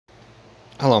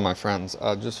Hello, my friends.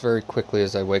 Just very quickly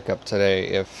as I wake up today,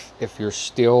 if you're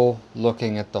still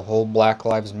looking at the whole Black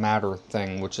Lives Matter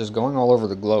thing, which is going all over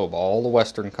the globe, all the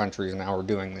Western countries now are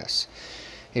doing this.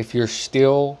 If you're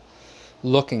still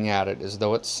looking at it as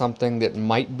though it's something that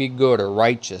might be good or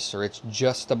righteous, or it's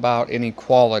just about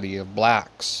inequality of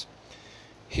blacks,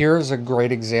 here's a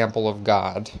great example of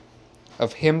God,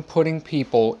 of Him putting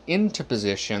people into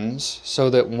positions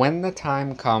so that when the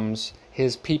time comes,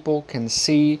 His people can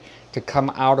see to come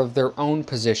out of their own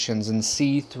positions and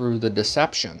see through the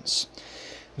deceptions.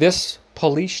 This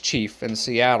police chief in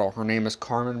Seattle, her name is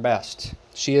Carmen Best.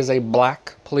 She is a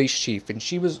black police chief, and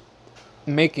she was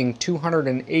making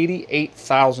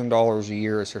 $288,000 a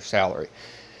year as her salary.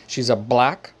 She's a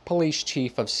black police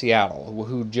chief of Seattle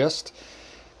who just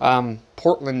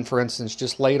Portland, for instance,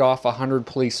 just laid off 100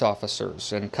 police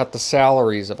officers and cut the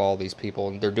salaries of all these people.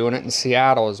 And they're doing it in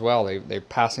Seattle as well. They're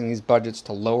passing these budgets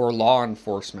to lower law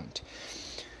enforcement.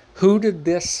 Who did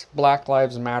this Black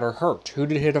Lives Matter hurt? Who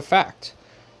did it affect?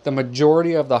 The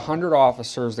majority of the 100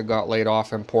 officers that got laid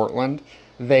off in Portland,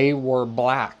 they were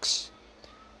blacks.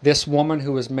 This woman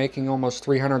who was making almost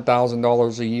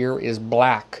 $300,000 a year is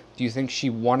black. Do you think she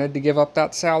wanted to give up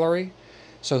that salary?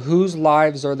 So whose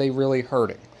lives are they really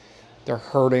hurting? They're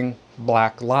hurting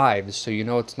black lives. So you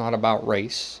know it's not about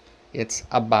race. It's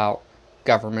about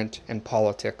government and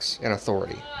politics and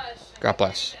authority. God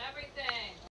bless.